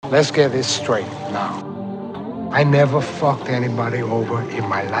Let's get this straight now. I never fucked anybody over in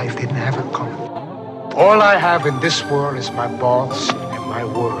my life, didn't have it coming. All I have in this world is my balls and my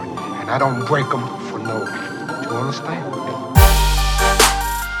word, and I don't break them for no one. Do you understand?